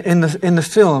in the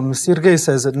film, Sergei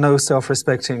says that no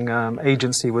self-respecting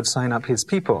agency would sign up his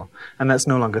people, and that's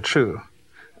no longer true.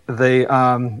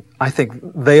 I think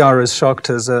they are as shocked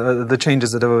as the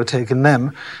changes that have overtaken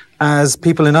them as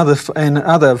people in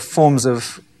other forms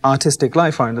of artistic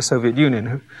life are in the Soviet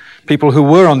Union. People who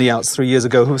were on the outs 3 years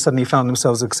ago who suddenly found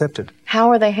themselves accepted. How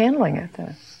are they handling it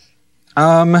then?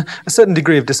 A certain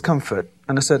degree of discomfort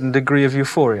and a certain degree of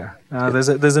euphoria.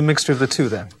 There's a mixture of the two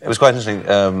there. It was quite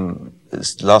interesting.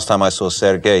 Last time I saw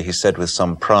Sergei, he said with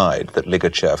some pride that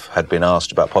Ligachev had been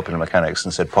asked about popular mechanics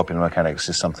and said popular mechanics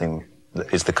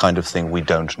is the kind of thing we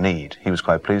don't need. He was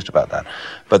quite pleased about that.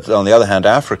 But on the other hand,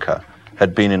 Africa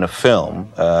had been in a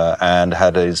film and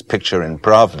had his picture in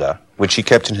Pravda, which he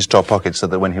kept in his top pocket so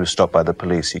that when he was stopped by the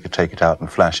police, he could take it out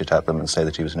and flash it at them and say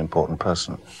that he was an important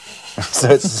person. So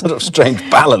it's a sort of strange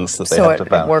balance that they have to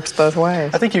balance. So it works both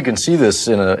ways. I think you can see this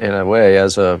in a way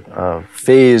as a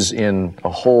phase in a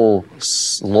whole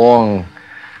long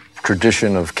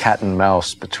tradition of cat and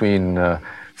mouse between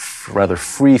rather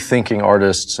free-thinking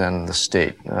artists and the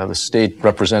state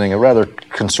representing a rather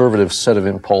conservative set of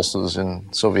impulses in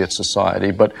Soviet society,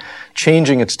 but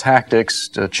changing its tactics,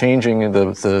 changing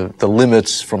the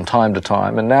limits from time to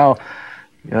time, and now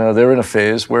they're in a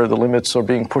phase where the limits are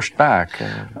being pushed back,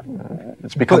 and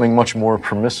it's becoming much more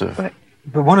permissive.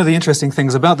 But one of the interesting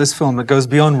things about this film that goes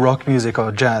beyond rock music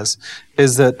or jazz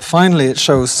is that finally it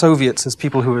shows Soviets as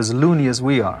people who are as loony as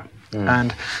we are.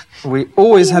 And we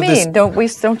always have this.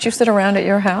 Don't you sit around at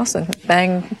your house and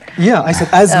bang? Yeah, I said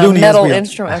as loony metal as we are.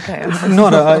 instrument. Okay. No,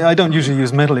 I don't usually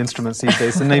use metal instruments these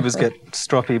days. The neighbors get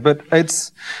stroppy. But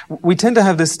we tend to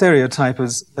have this stereotype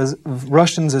as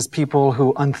Russians as people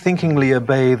who unthinkingly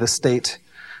obey the state,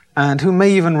 and who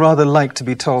may even rather like to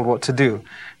be told what to do.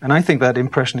 And I think that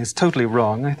impression is totally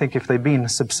wrong. I think if they've been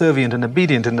subservient and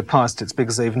obedient in the past, it's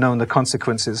because they've known the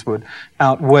consequences would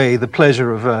outweigh the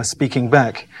pleasure of speaking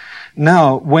back.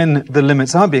 Now, when the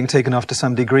limits are being taken off to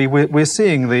some degree, we're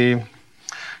seeing the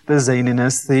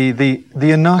zaniness,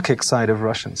 the anarchic side of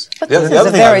Russians. But this is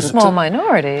a very small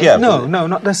minority. Yeah, no,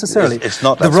 not necessarily. It's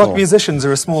not that the rock small. musicians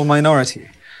are a small minority.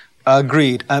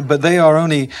 Agreed, but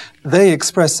they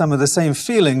express some of the same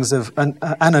feelings of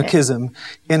anarchism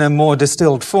in a more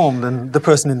distilled form than the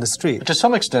person in the street. To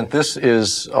some extent, this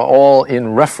is all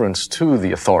in reference to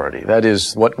the authority. That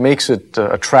is, what makes it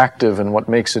attractive and what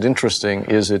makes it interesting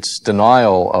is its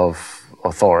denial of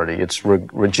authority, its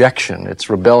rejection,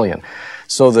 its rebellion.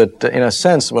 So that, in a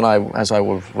sense, as I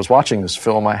was watching this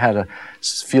film, I had a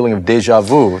feeling of déjà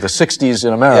vu, the 60s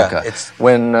in America,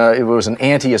 when it was an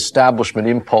anti-establishment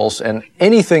impulse, and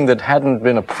anything that hadn't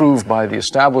been approved by the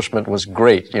establishment was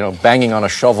great, banging on a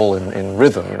shovel in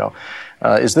rhythm,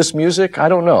 Is this music? I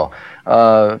don't know.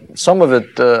 Some of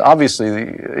it, obviously,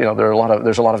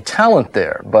 there's a lot of talent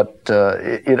there, but,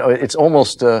 it's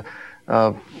almost,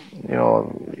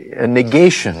 a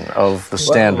negation of the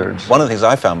standards. One of the things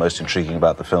I found most intriguing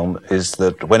about the film is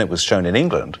that when it was shown in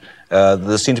England,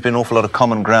 there seemed to be an awful lot of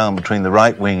common ground between the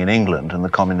right wing in England and the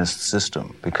communist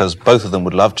system, because both of them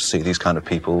would love to see these kind of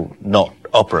people not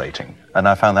operating, and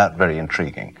I found that very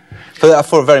intriguing.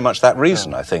 For very much that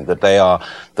reason, I think, that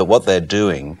what they're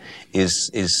doing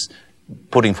is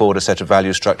putting forward a set of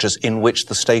value structures in which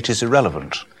the state is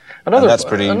irrelevant.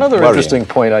 Another interesting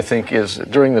point, I think, is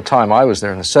during the time I was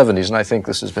there in the 70s, and I think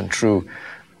this has been true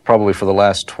probably for the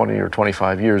last 20 or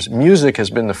 25 years, music has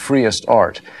been the freest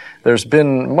art. There's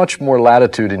been much more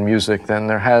latitude in music than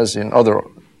there has in other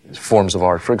forms of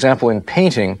art. For example, in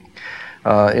painting,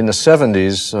 in the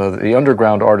 70s, the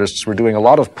underground artists were doing a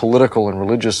lot of political and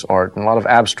religious art and a lot of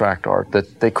abstract art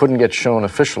that they couldn't get shown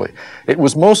officially. It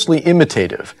was mostly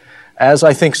imitative, as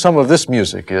I think some of this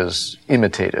music is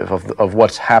imitative of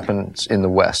what happens in the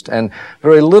West. And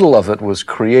very little of it was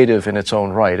creative in its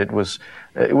own right. It was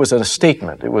a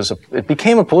statement. It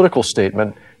became a political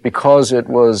statement because it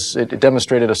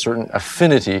demonstrated a certain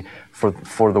affinity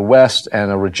for the West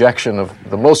and a rejection of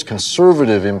the most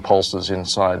conservative impulses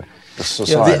inside the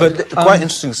society. But quite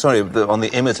interesting, sorry, on the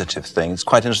imitative thing, it's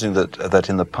quite interesting that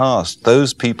in the past,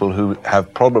 those people who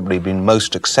have probably been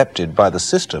most accepted by the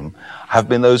system have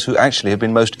been those who actually have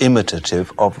been most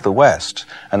imitative of the West.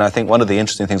 And I think one of the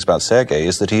interesting things about Sergei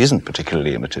is that he isn't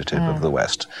particularly imitative of the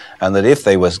West. And that if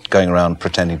they were going around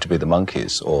pretending to be the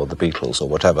Monkees or the Beatles or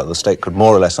whatever, the state could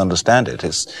more or less understand it.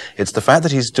 It's the fact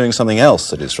that he's doing something else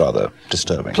that is rather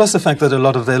disturbing. Plus the fact that a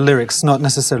lot of their lyrics, not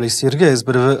necessarily Sergei's,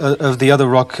 but of the other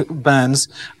rock bands,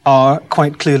 are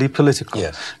quite clearly political.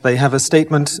 Yes. They have a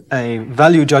statement, a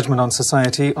value judgment on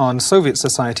society, on Soviet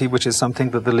society, which is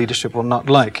something that the leadership will not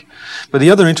like. But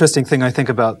the other interesting thing I think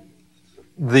about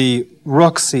the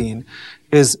rock scene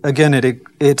is, again,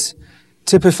 it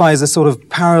typifies the sort of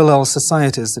parallel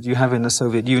societies that you have in the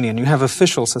Soviet Union. You have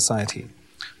official society,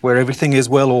 where everything is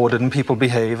well ordered and people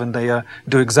behave and they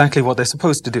do exactly what they're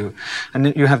supposed to do.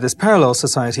 And you have this parallel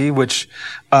society, which,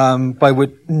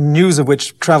 news of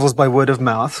which travels by word of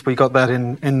mouth. We got that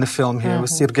in the film here with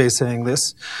Sergei saying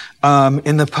this.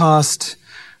 In the past,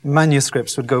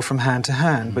 manuscripts would go from hand to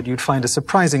hand, but you'd find a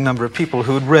surprising number of people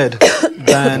who had read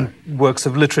banned works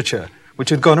of literature,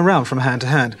 which had gone around from hand to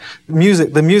hand.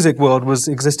 The music world was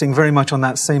existing very much on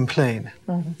that same plane.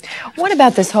 What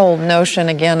about this whole notion,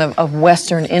 again, of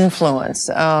Western influence?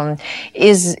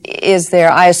 Is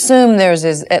there, I assume there's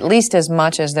at least as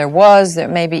much as there was, there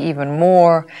may be even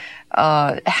more.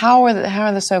 How are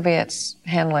the Soviets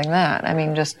handling that? I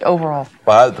mean, just overall.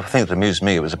 Well, the thing that amused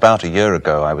me, it was about a year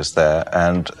ago I was there,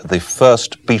 and the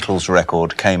first Beatles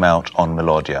record came out on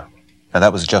Melodia. And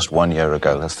that was just 1 year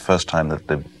ago. That's the first time that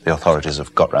the authorities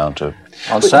have got round to...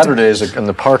 On Saturdays, in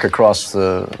the park across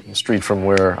the street from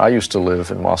where I used to live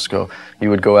in Moscow, you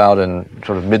would go out in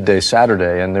sort of midday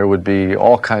Saturday, and there would be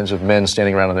all kinds of men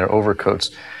standing around in their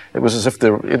overcoats. It was as if they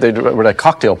were at a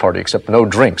cocktail party, except no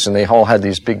drinks, and they all had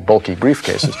these big, bulky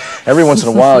briefcases. Every once in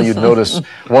a while, you'd notice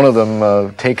one of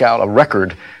them take out a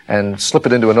record and slip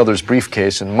it into another's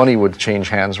briefcase, and money would change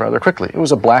hands rather quickly. It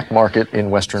was a black market in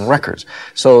Western records.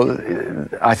 So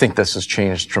I think this has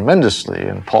changed tremendously,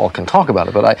 and Paul can talk about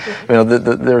it, but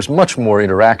there's much more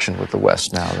interaction with the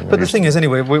West now. But the thing is,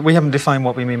 anyway, we haven't defined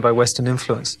what we mean by Western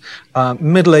influence.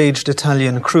 Middle-aged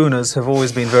Italian crooners have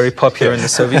always been very popular in the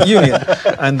Soviet Union,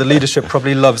 and the leadership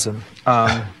probably loves them.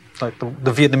 Like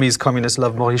the Vietnamese communists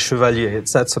love Maurice Chevalier.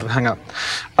 It's that sort of hang-up.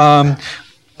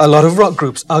 A lot of rock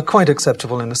groups are quite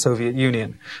acceptable in the Soviet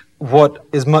Union. What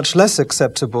is much less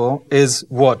acceptable is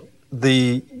what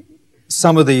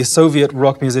some of the Soviet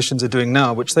rock musicians are doing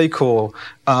now, which they call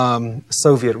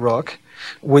Soviet rock,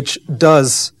 which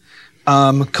does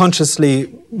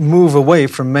consciously move away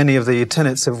from many of the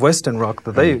tenets of Western rock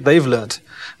that they've learnt,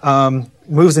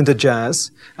 moves into jazz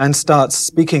and starts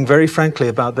speaking very frankly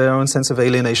about their own sense of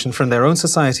alienation from their own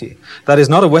society. That is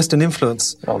not a Western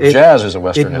influence. Well, jazz is a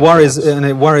Western influence.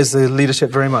 It worries the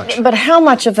leadership very much. But how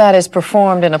much of that is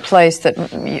performed in a place that,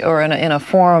 or in a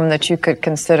forum that you could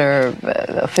consider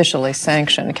officially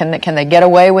sanctioned? Can they get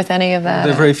away with any of that?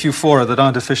 There are very few fora that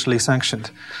aren't officially sanctioned.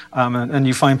 And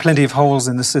you find plenty of holes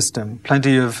in the system,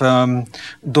 plenty of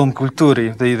Dom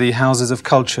Kulturi, the houses of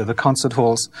culture, the concert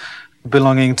halls,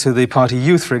 belonging to the party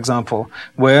youth, for example,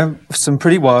 where some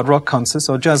pretty wild rock concerts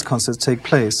or jazz concerts take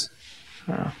place.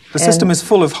 The system is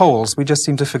full of holes. We just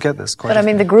seem to forget this quite often. But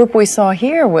I mean, the group we saw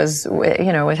here was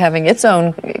having its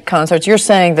own concerts. You're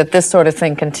saying that this sort of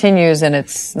thing continues and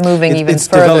it's moving even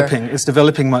further. It's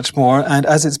developing much more, and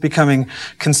as it's becoming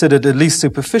considered at least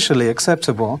superficially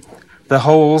acceptable, the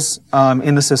holes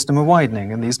in the system are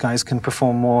widening, and these guys can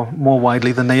perform more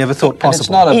widely than they ever thought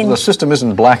possible. The system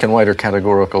isn't black and white or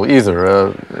categorical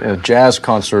either. Jazz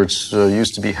concerts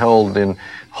used to be held in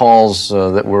halls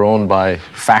that were owned by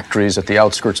factories at the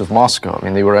outskirts of Moscow. I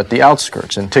mean, they were at the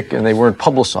outskirts, and they weren't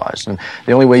publicized. And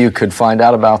the only way you could find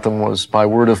out about them was by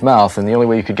word of mouth, and the only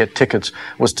way you could get tickets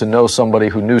was to know somebody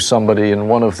who knew somebody in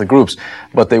one of the groups.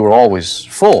 But they were always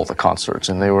full, the concerts,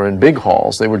 and they were in big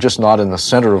halls. They were just not in the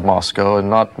center of Moscow and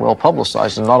not well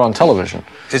publicized and not on television.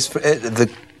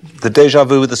 The deja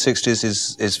vu with the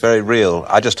 60s is very real.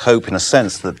 I just hope, in a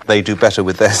sense, that they do better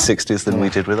with their 60s than we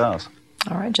did with ours.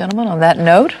 All right, gentlemen, on that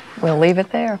note, we'll leave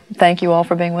it there. Thank you all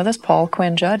for being with us. Paul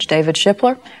Quinn Judge, David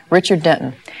Shipler, Richard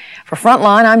Denton. For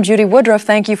Frontline, I'm Judy Woodruff.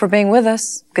 Thank you for being with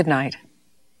us. Good night.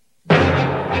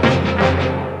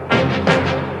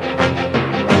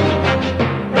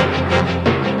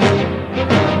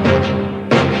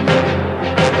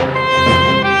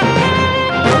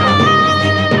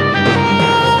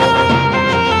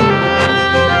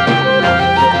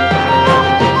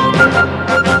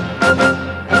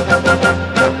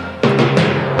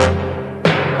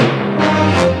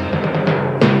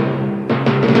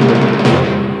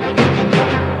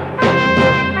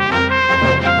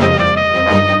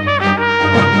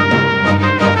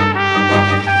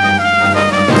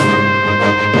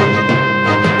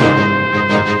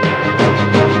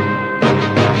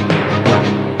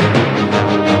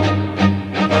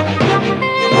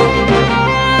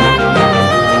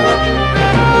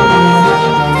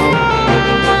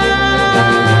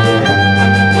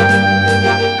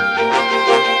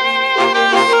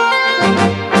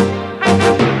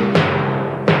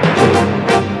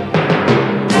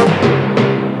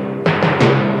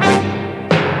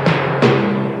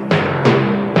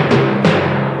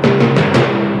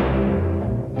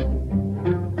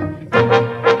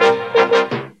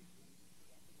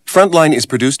 Frontline is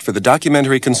produced for the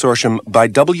documentary consortium by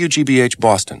WGBH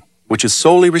Boston, which is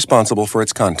solely responsible for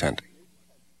its content.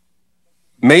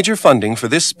 Major funding for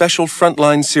this special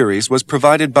Frontline series was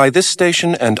provided by this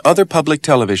station and other public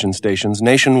television stations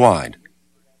nationwide.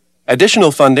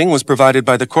 Additional funding was provided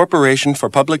by the Corporation for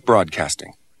Public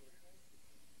Broadcasting.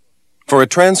 For a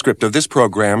transcript of this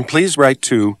program, please write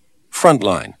to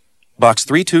Frontline, Box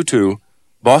 322,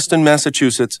 Boston,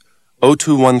 Massachusetts,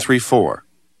 02134.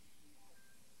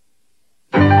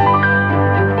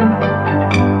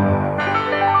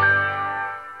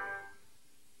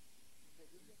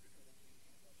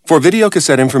 For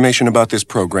videocassette information about this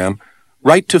program,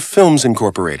 write to Films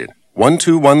Incorporated,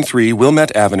 1213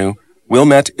 Wilmette Avenue,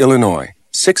 Wilmette, Illinois,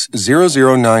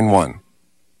 60091.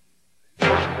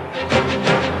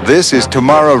 This is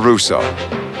Tamara Russo.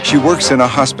 She works in a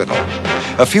hospital.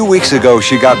 A few weeks ago,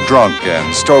 she got drunk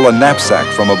and stole a knapsack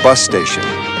from a bus station.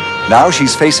 Now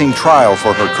she's facing trial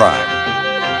for her crime.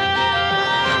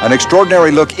 An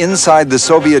extraordinary look inside the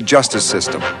Soviet justice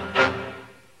system.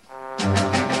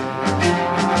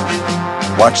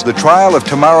 Watch the trial of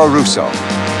Tamara Russo,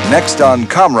 next on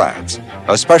Comrades,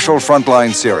 a special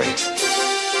Frontline series.